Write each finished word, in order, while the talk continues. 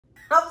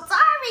I'm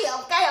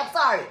sorry, okay? I'm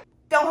sorry.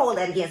 Don't hold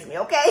that against me,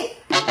 okay?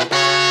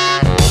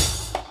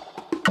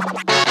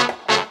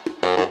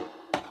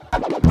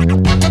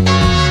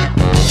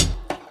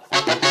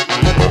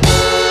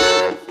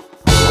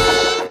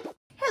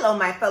 Hello,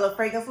 my fellow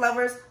fragrance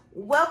lovers.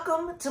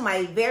 Welcome to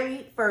my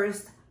very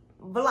first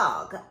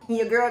vlog.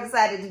 Your girl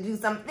decided to do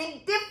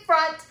something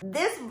different.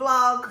 This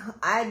vlog,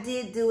 I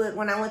did do it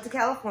when I went to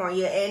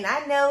California, and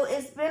I know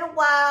it's been a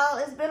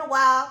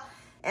while,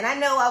 and I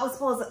know I was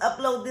supposed to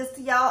upload this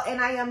to y'all,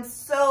 and I am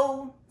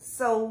so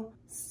sorry.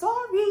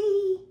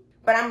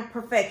 But I'm a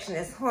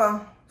perfectionist,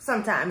 well,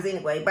 sometimes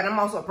anyway, but I'm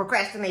also a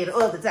procrastinator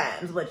other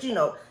times, but you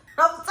know,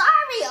 I'm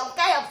sorry,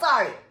 okay, I'm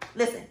sorry.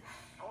 Listen,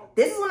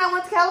 this is when I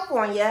went to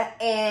California,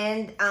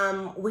 and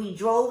we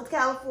drove to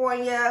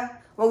California.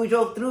 Well, we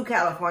drove through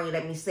California,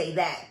 let me say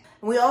that.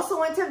 We also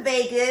went to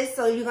Vegas,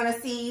 so you're gonna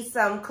see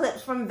some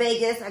clips from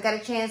Vegas. I got a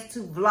chance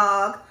to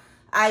vlog.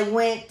 I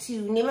went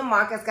to Neiman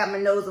Marcus, got my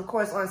nose, of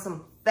course, on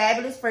some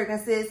fabulous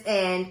fragrances,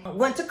 and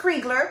went to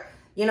Kriegler.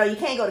 You know, you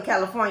can't go to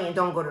California and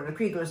don't go to the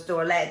Kriegler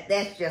store.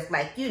 That's just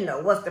like, you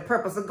know, what's the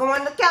purpose of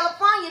going to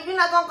California if you're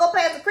not gonna go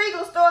past the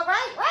Kriegler store,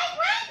 right?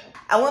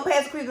 I went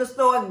past the Kriegler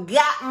store,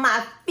 got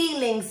my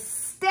feelings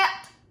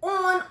stepped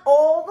on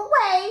all the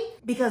way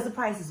because the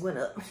prices went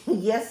up.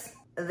 Yes,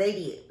 they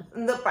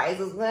did. The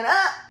prices went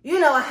up. You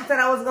know, I thought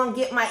I was gonna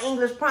get my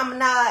English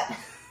promenade.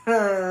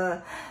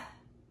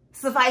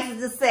 Suffice it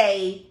to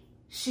say,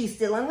 she's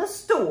still in the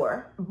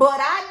store, but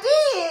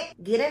I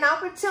did get an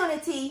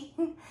opportunity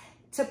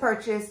to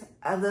purchase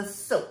the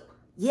soap.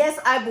 Yes,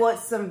 I bought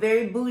some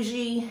very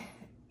bougie,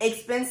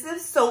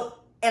 expensive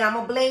soap, and I'm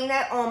gonna blame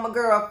that on my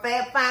girl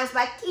Fab Finds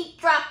by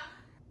Keitra,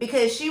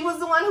 because she was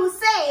the one who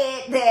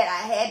said that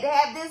I had to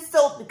have this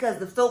soap because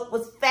the soap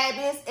was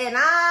fabulous, and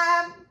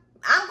I'm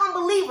gonna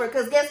believe her,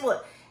 because guess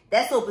what?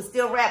 That soap is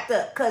still wrapped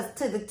up, because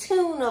to the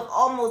tune of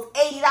almost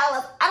 $80,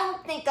 I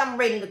don't think I'm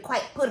ready to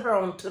quite put her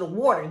onto the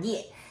water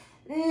yet.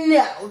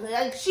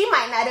 No, she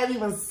might not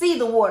even see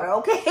the water,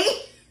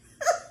 okay?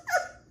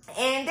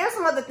 And there's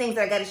some other things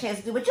that I got a chance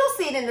to do, but you'll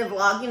see it in the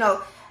vlog. You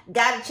know,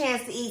 got a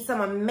chance to eat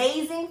some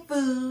amazing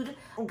food.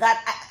 I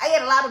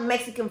ate a lot of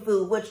Mexican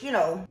food, which, you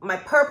know, my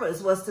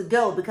purpose was to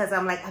go because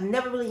I'm like, I've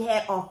never really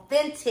had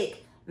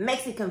authentic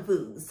Mexican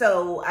food.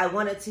 So I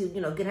wanted to,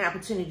 you know, get an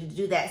opportunity to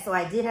do that. So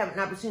I did have an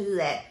opportunity to do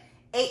that.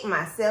 Ate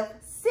myself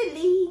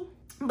silly,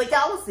 but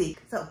y'all will see.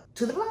 So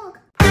to the vlog.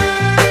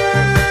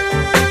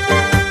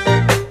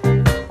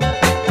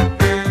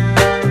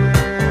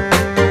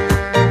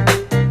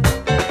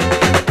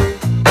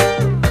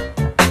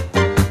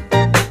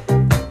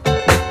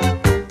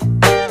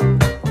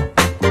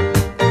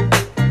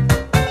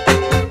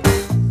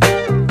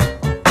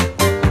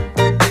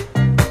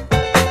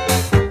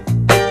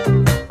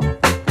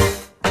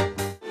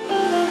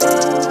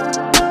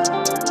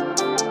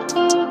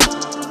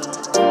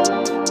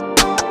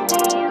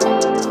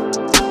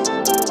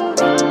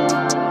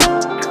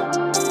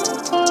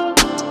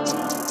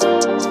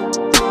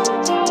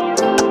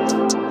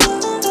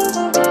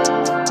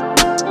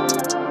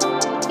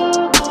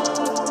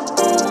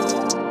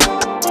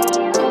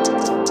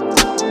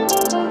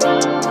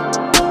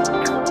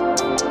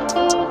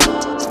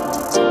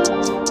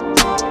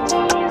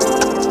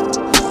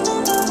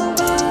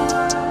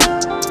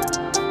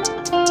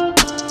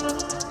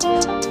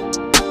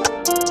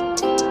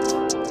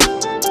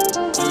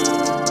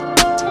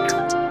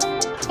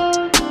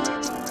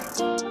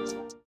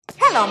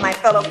 Hello, my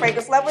fellow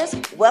fragrance lovers.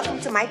 Welcome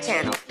to my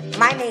channel.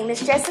 My name is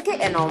Jessica,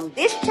 and on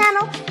this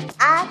channel,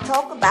 I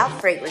talk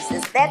about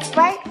fragrances. That's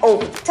right,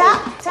 over the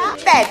top,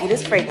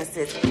 fabulous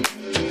fragrances.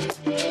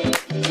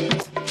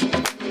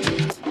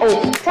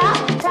 Over the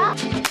top,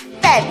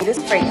 fabulous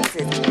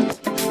fragrances.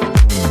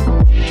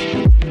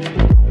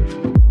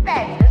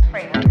 Fabulous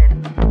fragrances.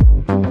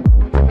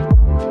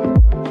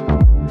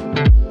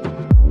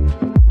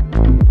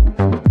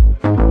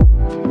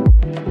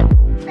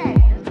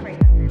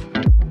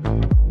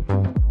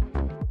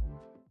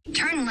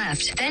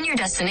 Then your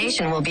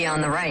destination will be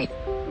on the right.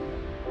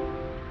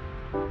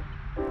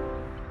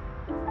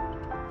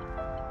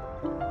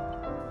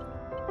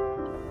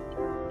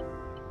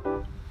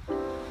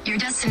 Your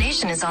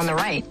destination is on the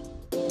right.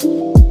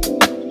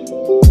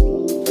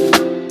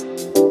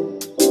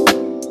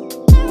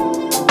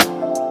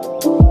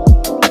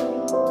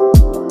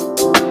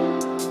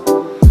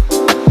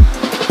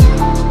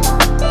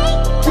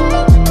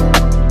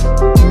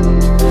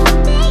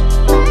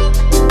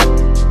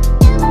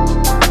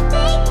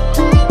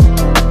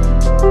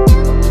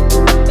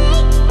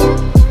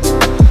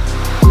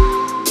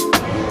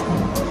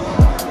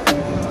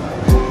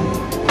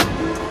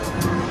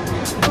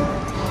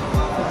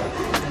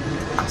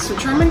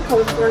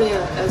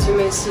 California, as you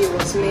may see,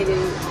 was made in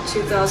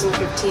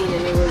 2015,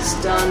 and it was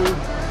done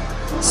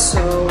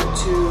so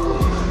to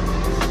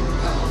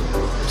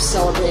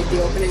celebrate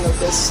the opening of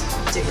this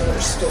particular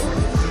store.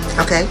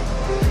 Okay. It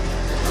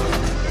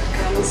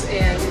comes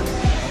in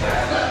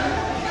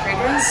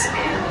fragrance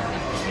and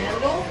a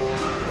candle,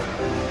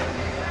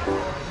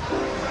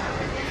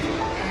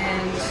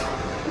 and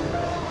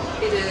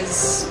it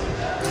is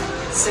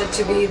said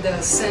to be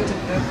the scent of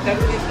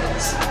Beverly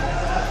Hills.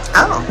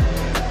 Oh.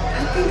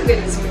 I think of it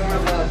as more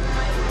of a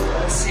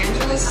Los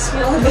Angeles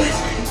smell, but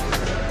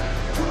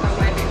I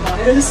might be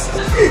biased.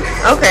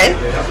 Okay.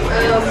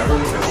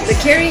 The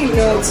carrying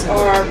notes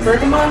are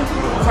bergamot,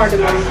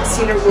 cardamom,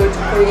 cedarwood,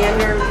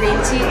 coriander, green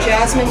tea,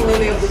 jasmine,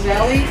 lily of the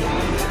valley,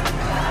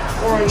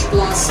 orange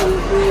blossom,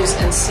 rose,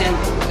 and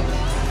sandalwood.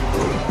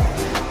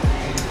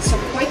 So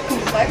quite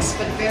complex,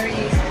 but very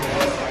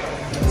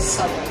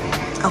subtle.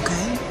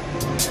 Okay.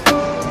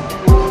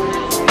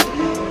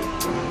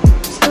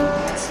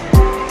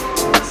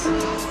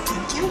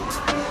 Thank you.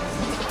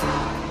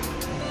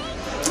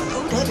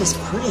 Oh, that is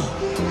pretty.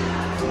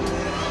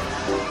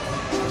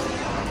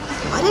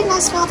 Why didn't I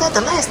smell that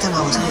the last time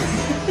I was here?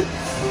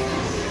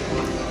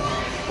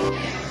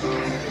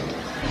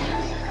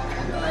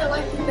 I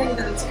like to think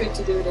that it's good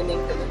to do it in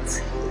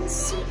increments.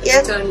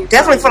 Yeah,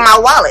 definitely for my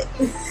wallet.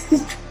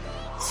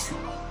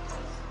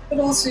 But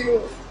also,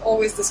 you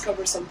always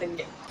discover something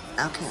new.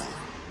 Okay.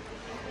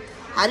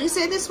 How do you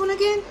say this one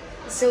again?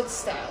 Zilt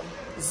style.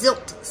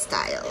 Zilt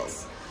style.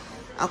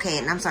 Okay,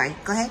 and I'm sorry.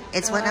 Go ahead.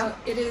 It's what now?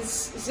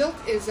 Zilt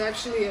is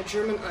actually a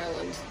German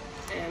island,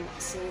 and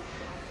so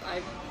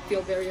I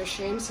feel very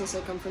ashamed since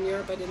I come from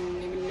Europe. I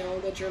didn't even know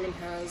that German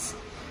has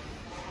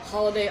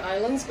holiday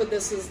islands, but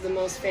this is the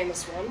most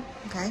famous one.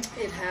 Okay.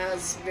 It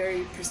has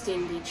very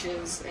pristine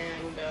beaches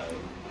and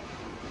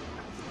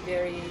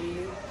very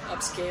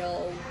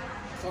upscale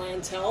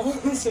clientele,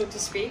 so to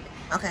speak.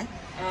 Okay.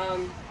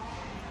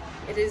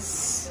 It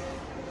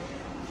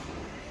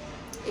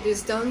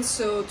is done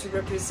so to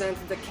represent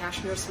the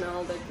cashmere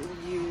smell that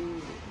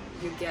you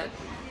get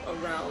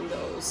around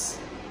those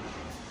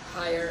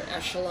higher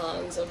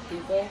echelons of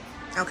people.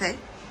 Okay.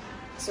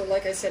 So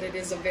like I said, it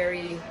is a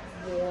very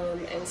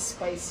warm and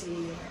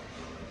spicy,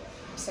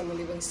 some would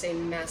even say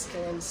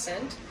masculine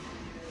scent.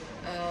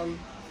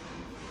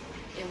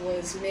 It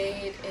was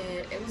made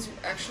in, it was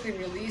actually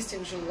released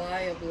in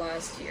July of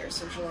last year,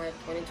 so July of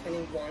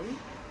 2021.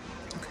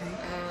 Okay.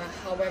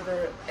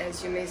 However,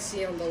 as you may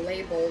see on the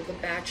label, the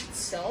batch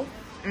itself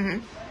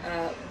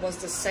was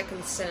the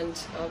second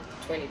scent of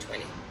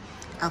 2020.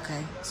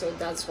 Okay. So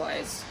that's why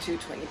it's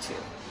 222.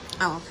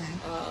 Oh, okay.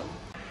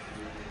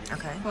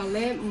 Okay.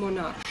 Palais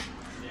Monache.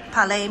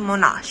 Palais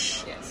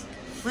Monache. Yes.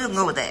 We'll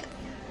go with that.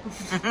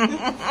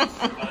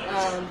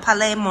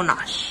 Palais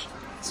Monache.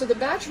 So the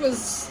batch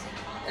was,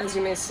 as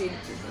you may see,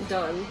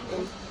 done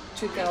in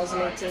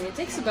 2018. It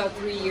takes about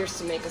 3 years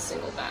to make a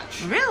single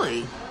batch. Really?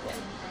 Yeah.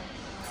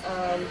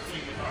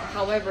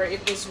 However,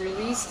 it was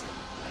released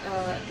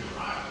at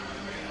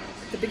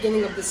the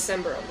beginning of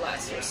December of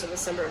last year, so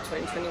December of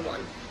 2021.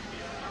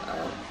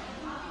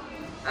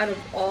 Out of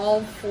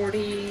all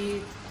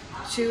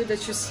 42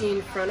 that you see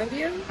in front of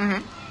you,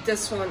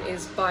 this one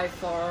is by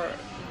far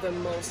the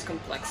most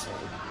complex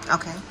one.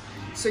 Okay.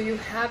 So you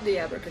have the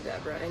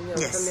abracadabra, and you're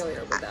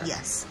familiar with that.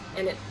 Yes.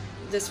 And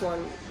this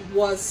one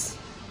was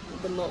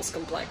the most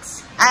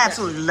complex. I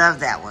absolutely love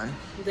that one.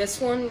 This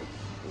one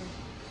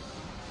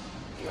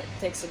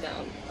takes it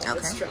down a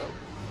bit strong.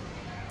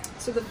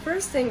 So the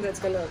first thing that's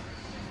gonna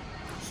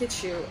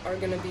hit you are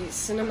gonna be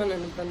cinnamon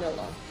and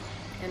vanilla,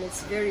 and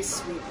it's very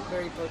sweet,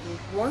 very potent.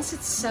 Once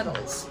it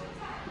settles,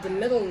 the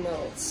middle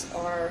notes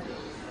are,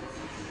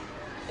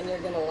 and you're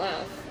gonna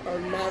laugh, are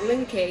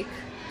Madeleine cake,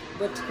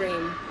 whipped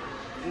cream,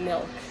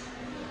 milk,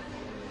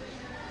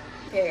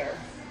 pear,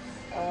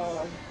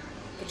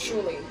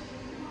 patchouli,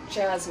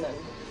 jasmine,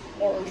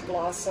 orange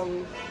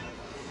blossom,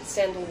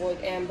 sandalwood,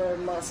 amber,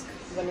 musk,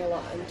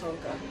 vanilla, and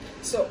tonka.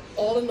 So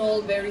all in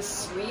all, very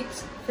sweet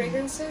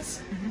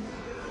fragrances,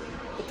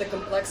 but the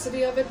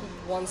complexity of it,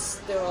 once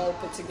they're all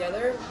put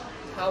together,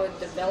 how it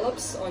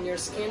develops on your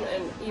skin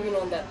and even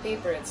on that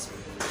paper, it's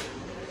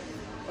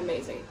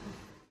amazing.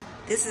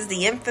 This is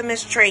the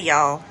infamous tray,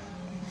 y'all.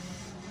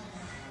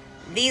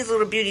 These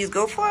little beauties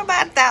go for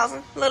about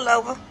 $1,000, a little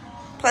over,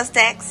 plus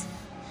tax.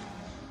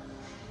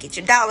 Get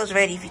your dollars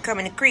ready if you come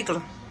into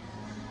Kriegler.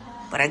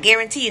 But I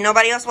guarantee you,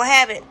 nobody else will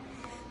have it.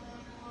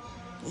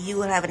 You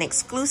will have an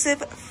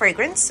exclusive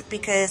fragrance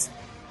because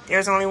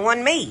there's only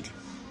one made.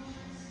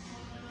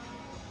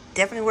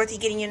 Definitely worth you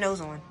getting your nose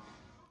on.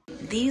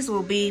 These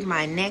will be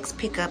my next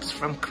pickups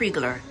from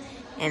Kriegler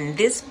in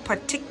this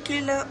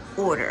particular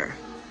order.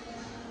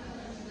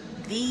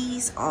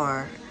 These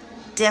are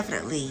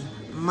definitely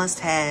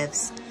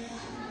must-haves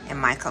in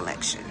my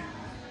collection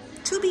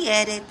to be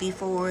added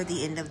before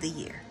the end of the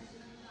year.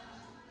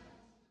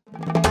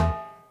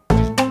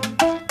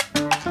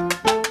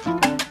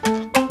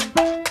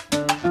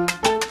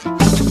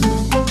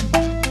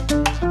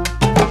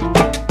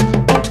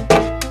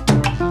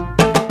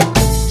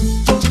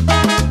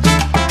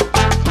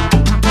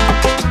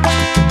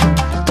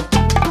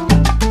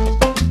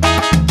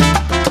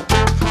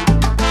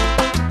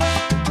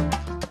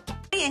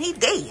 And he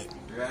dead.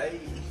 Right.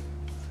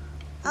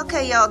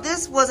 Okay, y'all,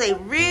 this was a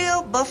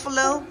real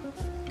buffalo.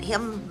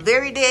 Him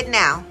very dead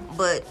now,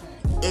 but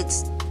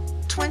it's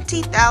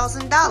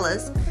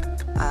 $20,000.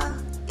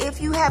 If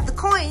you have the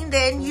coin,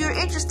 then you're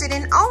interested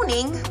in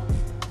owning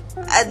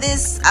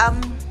this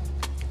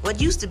what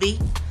used to be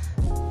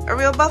a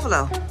real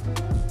buffalo.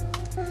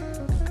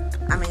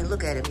 I mean,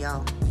 look at him,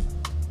 y'all.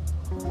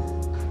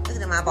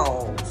 Look at my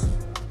balls.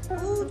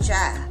 Ooh,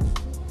 child.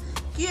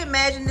 Can you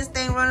imagine this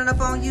thing running up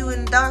on you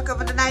in the dark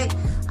of the night?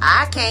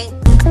 I can't.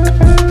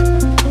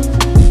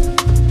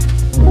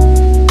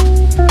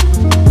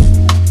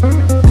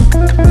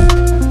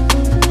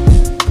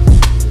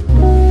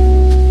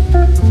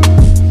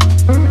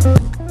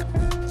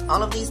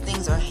 All of these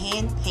things are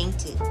hand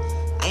painted.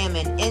 I am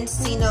in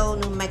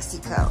Encino, New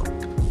Mexico.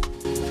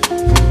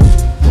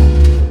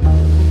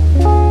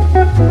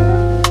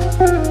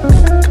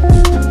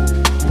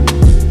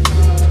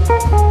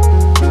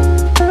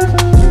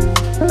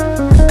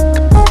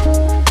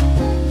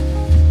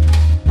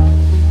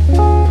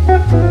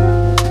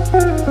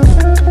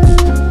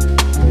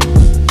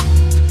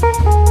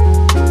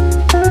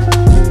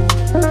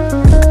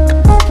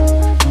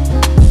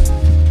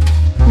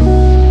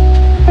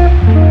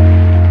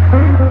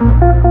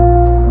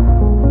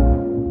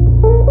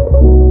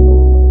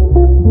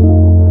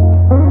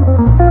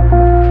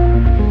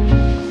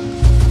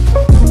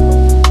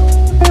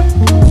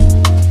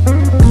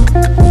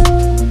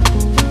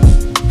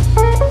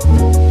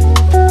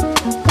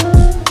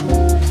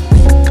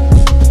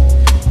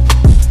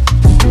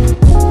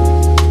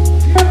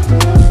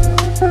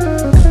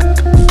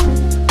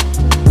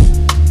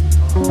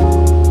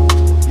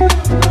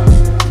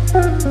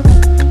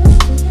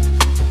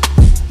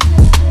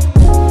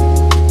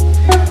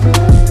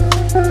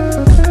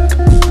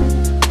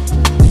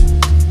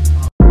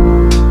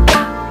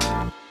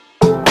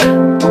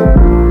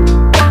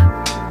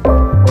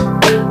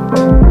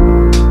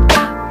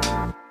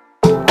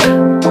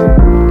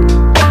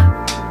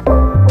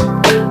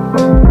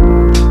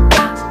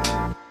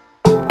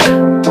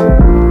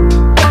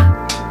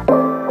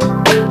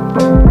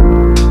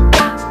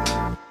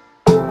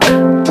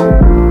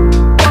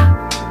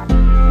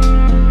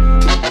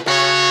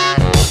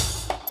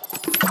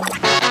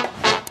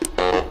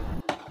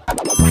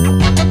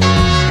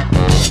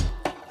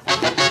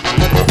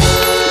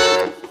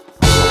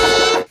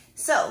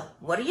 So,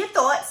 what are your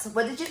thoughts?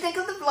 What did you think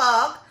of the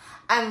vlog?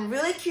 I'm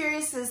really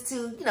curious as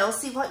to,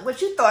 see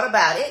what you thought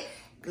about it.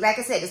 Like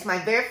I said, it's my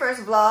very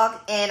first vlog,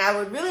 and I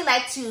would really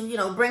like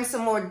to, bring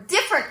some more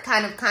different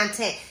kind of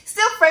content,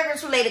 still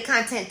fragrance-related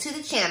content to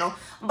the channel,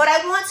 but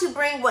I want to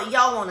bring what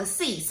y'all want to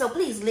see. So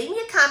please leave me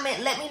a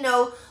comment. Let me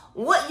know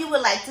what you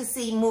would like to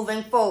see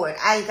moving forward.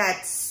 I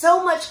got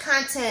so much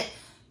content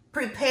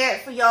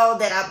prepared for y'all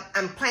that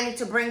I'm planning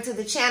to bring to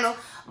the channel,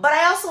 but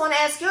I also want to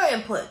ask your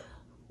input.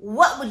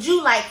 What would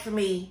you like for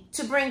me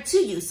to bring to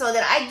you so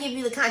that I give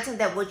you the content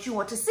that what you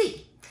want to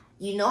see?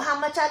 You know how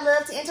much I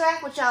love to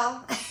interact with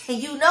y'all.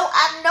 You know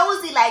I'm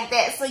nosy like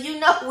that. So you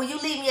know when you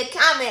leave me a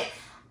comment,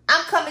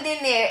 I'm coming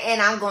in there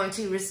and I'm going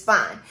to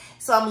respond.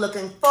 So I'm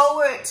looking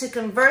forward to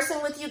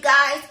conversing with you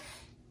guys,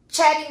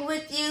 chatting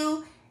with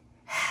you,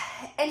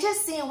 and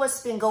just seeing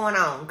what's been going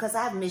on because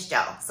I've missed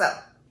y'all. So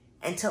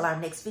until our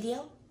next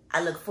video,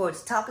 I look forward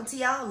to talking to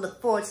y'all.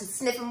 Look forward to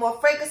sniffing more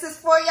fragrances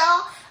for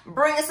y'all,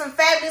 bringing some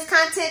fabulous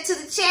content to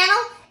the channel,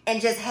 and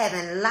just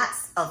having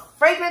lots of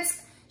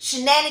fragrance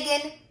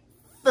shenanigan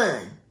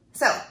fun.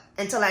 So,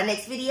 until our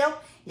next video,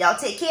 y'all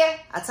take care.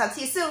 I'll talk to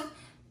you soon.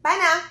 Bye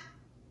now.